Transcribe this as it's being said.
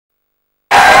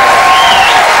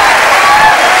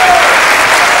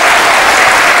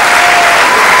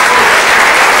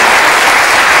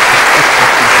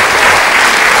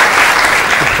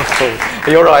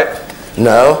Are you all right?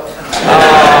 No.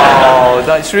 Oh,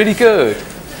 that's really good.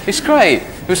 It's great.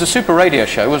 It was a super radio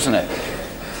show, wasn't it?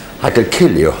 I could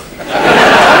kill you.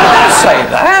 Don't say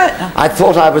that. I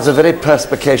thought I was a very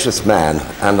perspicacious man,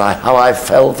 and how I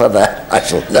fell for that, I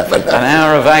shall never know. An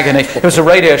hour of agony. It was a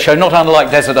radio show, not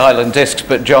unlike Desert Island Discs,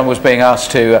 but John was being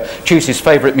asked to choose his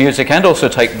favourite music and also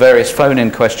take various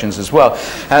phone-in questions as well.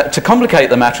 To complicate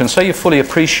the matter, and so you fully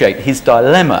appreciate his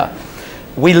dilemma,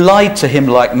 we lied to him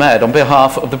like mad on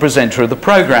behalf of the presenter of the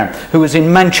programme, who was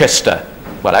in Manchester.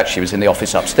 Well, actually, he was in the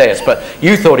office upstairs, but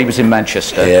you thought he was in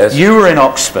Manchester. Yes. You were in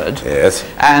Oxford. Yes.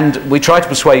 And we tried to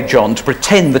persuade John to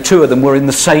pretend the two of them were in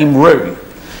the same room.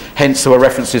 Hence, there were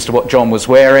references to what John was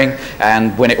wearing.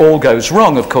 And when it all goes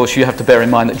wrong, of course, you have to bear in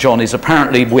mind that John is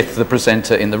apparently with the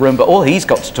presenter in the room, but all he's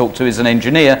got to talk to is an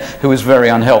engineer who was very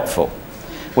unhelpful.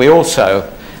 We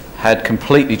also had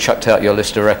completely chucked out your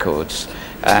list of records.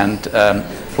 And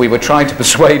we were trying to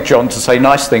persuade John to say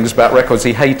nice things about records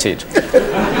he hated.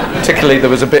 Particularly,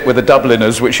 there was a bit with the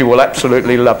Dubliners, which you will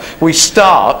absolutely love. We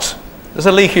start, there's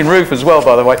a leaking roof as well,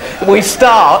 by the way. We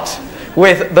start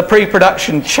with the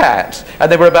pre-production chat,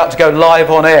 and then we're about to go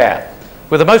live on air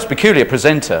with a most peculiar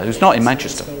presenter who's not in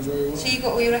Manchester. So you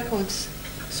got all your records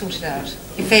sorted out?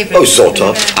 Your favourite? Oh, sort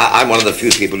of. I'm one of the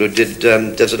few people who did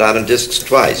Desert Island Discs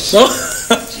twice.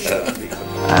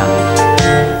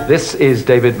 This is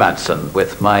David Madsen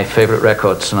with my favourite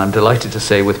records, and I'm delighted to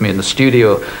say with me in the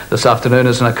studio this afternoon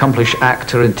is an accomplished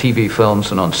actor in TV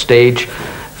films and on stage,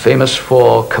 famous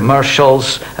for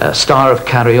commercials, star of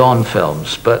Carry On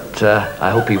films, but I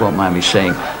hope he won't mind me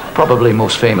saying, probably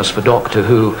most famous for Doctor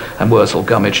Who and Wurzel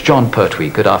Gummidge, John Pertwee.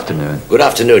 Good afternoon. Good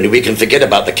afternoon. We can forget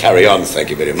about the Carry On, thank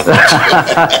you very much. Right.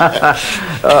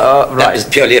 That was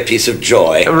purely a piece of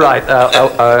joy. Right,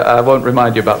 I won't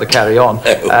remind you about the Carry On.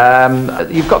 No.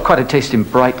 You've got quite a taste in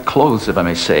bright clothes, if I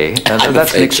may say.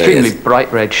 That's an extremely bright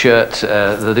red shirt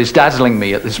that is dazzling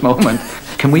me at this moment.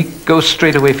 Can we go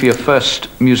straight away for your first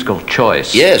musical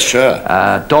choice? Yes, sure.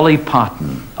 Dolly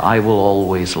Parton, I Will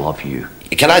Always Love You.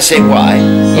 Can I say why?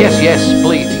 Yes, yes,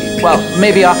 please. Well,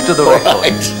 maybe after the record.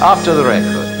 Right. After the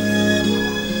record.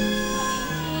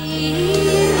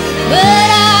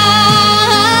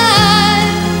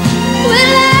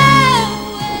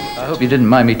 I hope you didn't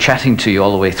mind me chatting to you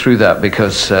all the way through that,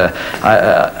 because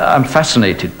I'm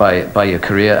fascinated by your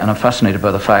career, and I'm fascinated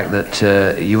by the fact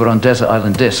that you were on Desert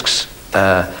Island Discs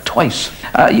twice.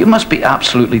 You must be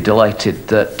absolutely delighted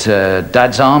that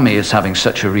Dad's Army is having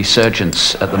such a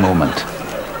resurgence at the moment.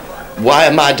 Why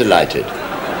am I delighted?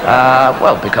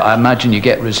 Well, because I imagine you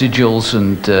get residuals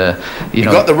and, you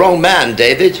know... You got the wrong man,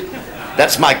 David.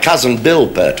 That's my cousin, Bill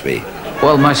Pertwee.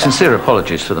 Well, my sincere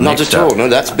apologies for the mix-up. Not at all, no,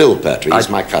 that's Bill Pertwee, he's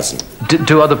my cousin.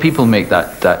 Do other people make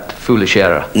that foolish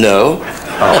error? No.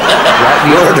 Oh, right.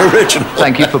 You're an original.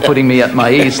 Thank you for putting me at my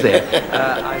ease there.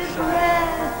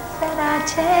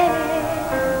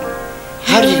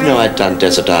 How did you know I'd done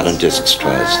Desert Island Discs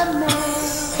twice?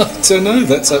 I don't know,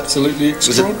 that's absolutely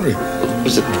extraordinary.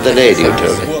 Was it the lady who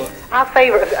told me? Our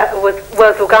favourite was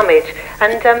Wurzel Gummidge,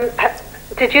 and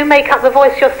did you make up the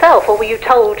voice yourself, or were you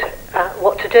told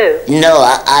what to do? No,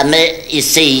 I mean, you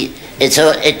see, it's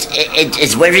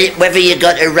whether you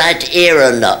got the right ear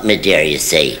or not, my dear, you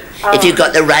see. Oh. If you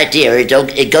got the right ear, it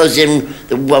goes in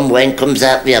the one way and comes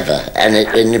out the other, and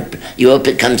you hope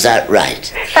it comes out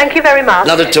right. Thank you very much.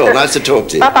 Not at all, nice to talk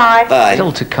to you. Bye-bye. Bye.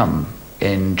 Still to come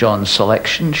in John's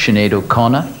selection, Sinead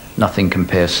O'Connor, Nothing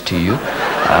Compares to You.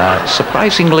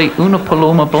 Surprisingly, Una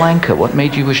Paloma Blanca. What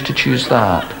made you wish to choose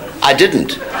that? I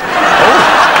didn't.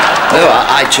 Oh. No,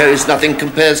 I chose Nothing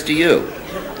Compares to You.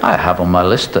 I have on my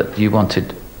list that you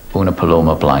wanted Una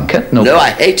Paloma Blanca. No,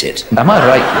 I hate it. Am I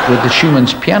right with the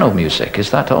Schumann's piano music? Is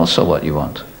that also what you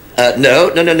want? No.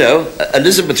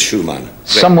 Elizabeth Schumann.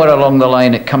 Somewhere along the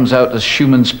line it comes out as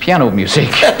Schumann's piano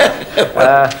music.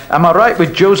 Am I right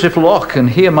with Joseph Locke and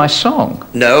Hear My Song?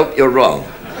 No, you're wrong.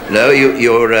 No,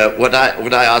 you're what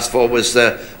I asked for was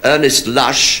Ernest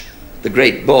Lush, the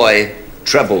great boy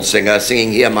treble singer,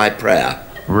 singing Hear My Prayer.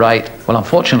 Right. Well,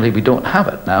 unfortunately, we don't have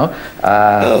it now.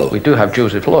 We do have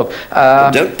Joseph Locke.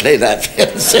 Well, don't play that, for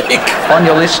heaven's sake. On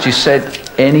your list, you said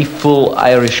any full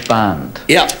Irish band.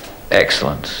 Yeah.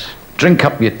 Excellent. Drink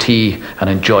up your tea and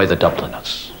enjoy the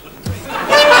Dubliners.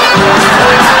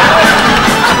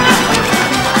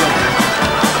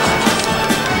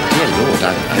 Dear Lord,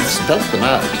 I've spelt them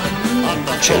out.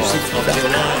 Joseph Locke.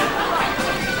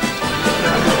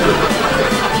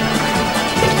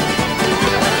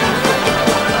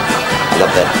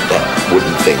 Love that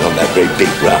wooden thing on that very big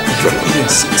round drum.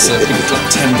 Yes, it's like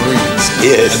tambourines.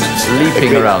 Yes.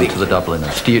 Looping around to the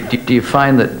Dubliners. Do you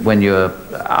find that when you're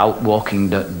out walking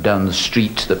down the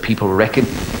street that people reckon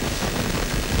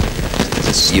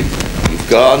You've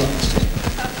gone?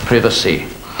 Privacy.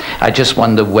 I just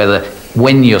wonder whether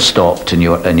when you're stopped and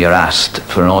you're asked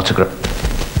for an autograph.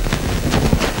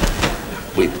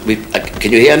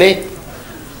 Can you hear me?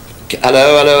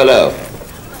 Hello.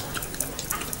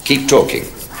 Keep talking.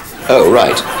 Oh,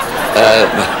 right.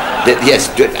 Yes,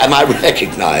 am I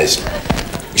recognised?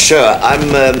 Sure,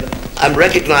 I'm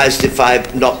recognised if I'm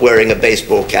not wearing a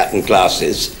baseball cap and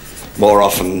glasses more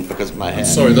often because of my hair.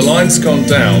 Sorry, the line's gone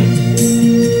down.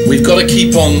 We've got to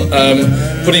keep on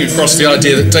putting across the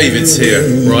idea that David's here,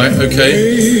 right?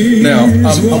 Okay. Now,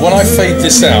 when I fade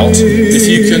this out, if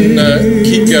you can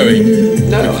keep going.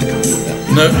 No, I can't do that.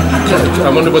 No? I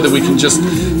wonder whether we can just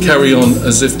carry on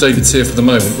as if David's here for the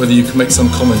moment, whether you can make some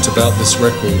comment about this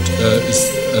record.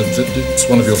 It's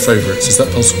one of your favourites. Is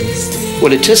that possible?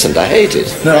 Well, it isn't. I hate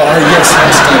it. No, yes, I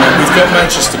understand.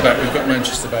 We've got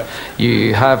Manchester back.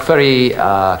 You have very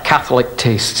Catholic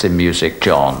tastes in music,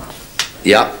 John.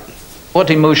 Yeah. What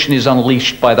emotion is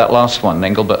unleashed by that last one,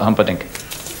 Engelbert Humperdinck?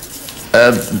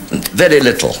 Very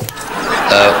little.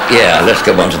 Yeah, let's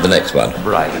go on to the next one.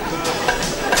 Right.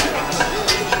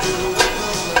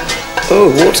 Oh,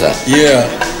 water. Yeah,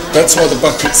 that's why the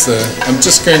bucket's there. I'm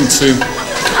just going to...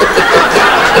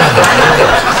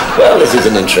 Well, this is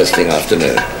an interesting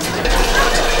afternoon.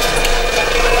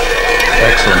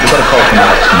 Excellent. You've got a call from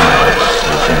Alex Miles.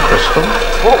 It's in Bristol.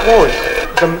 What was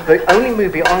the only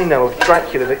movie I know of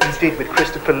Dracula that you did with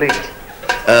Christopher Lee?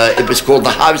 It was called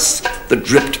The House That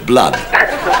Dripped Blood.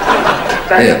 That's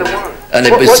the one. And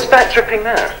What's that dripping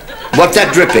there? What's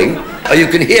that dripping? Oh, you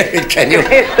can hear it, can you? You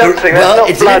can hear something. Well, that's not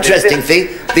it's blood, an interesting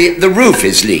thing. The roof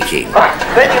is leaking.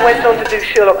 Then you went on to do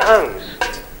Sherlock Holmes.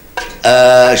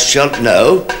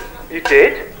 No. You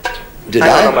did? Did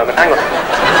hang I? on a moment, hang on.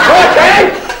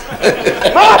 Marty!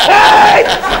 Marty!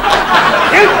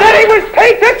 You said he was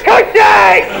Peter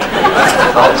Cushing!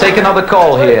 I'll take another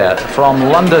call here from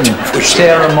London.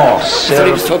 Sarah Moss. I thought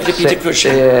he was talking to Peter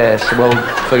Cushing. Yes, well,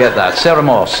 forget that. Sarah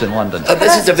Moss in London.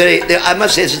 This is I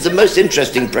must say, this is the most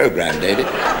interesting programme, David.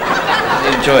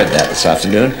 I enjoyed that this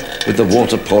afternoon, with the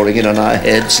water pouring in on our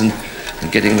heads and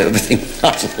getting everything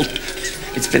muddled.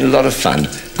 It's been a lot of fun.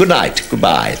 Good night.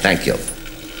 Goodbye. Thank you.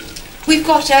 We've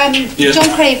got John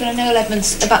Craven and Noel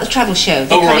Edmonds about the travel show.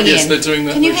 They're right, coming yes, in. they're doing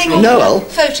that. Can you hang on? Noel?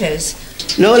 Photos.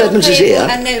 Noel John Edmonds is Craven here?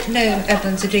 And no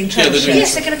Edmonds are doing travel they're show. doing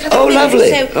Yes, they're going to come Oh, in. lovely.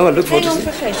 So Oh, I look forward hang to on for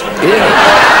a photo. Yeah.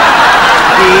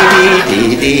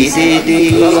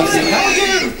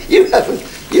 You haven't.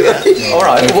 All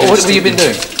right, what have you been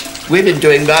doing? We've been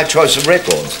doing my choice of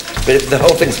records, but the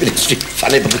whole thing's been extremely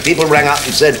funny because people rang up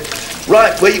and said,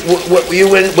 right, you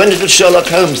went into Sherlock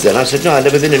Holmes then? I said, no, I've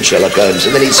never been in Sherlock Holmes.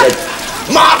 And then he said,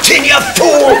 Martin, you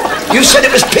fool! You said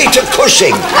it was Peter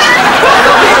Cushing.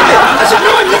 I said,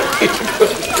 no, I'm not Peter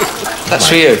Cushing. That's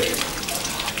for you.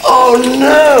 Oh,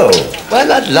 no. Well,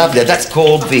 that's lovely. That's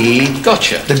called the...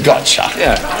 Gotcha. The Gotcha.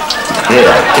 Yeah.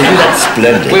 Yeah, isn't that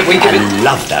splendid? We I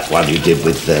love that one you did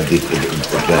with the presenter.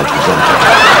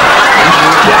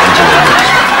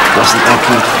 Wasn't that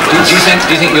good? Do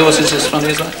you think yours is as funny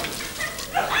as that?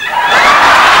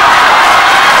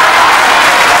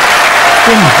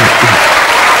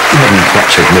 You haven't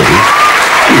captured me.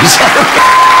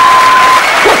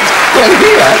 Well,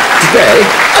 here, today.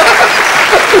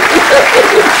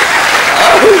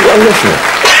 Oh, wonderful.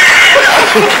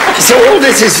 So all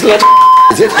this is not...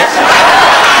 Is it?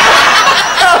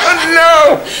 Oh,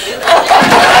 no!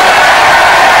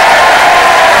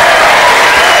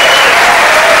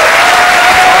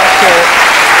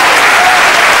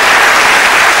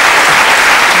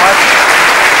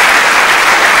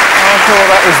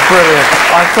 That was brilliant.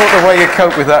 I thought the way you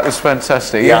coped with that was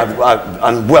fantastic. Yeah,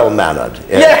 I'm well-mannered.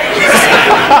 Yeah.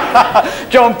 Yeah.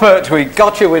 John Pertwee,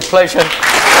 got you with pleasure.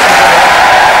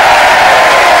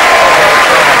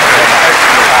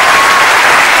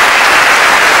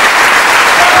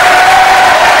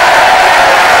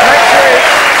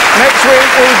 Next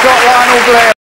week we've got Lionel Blair.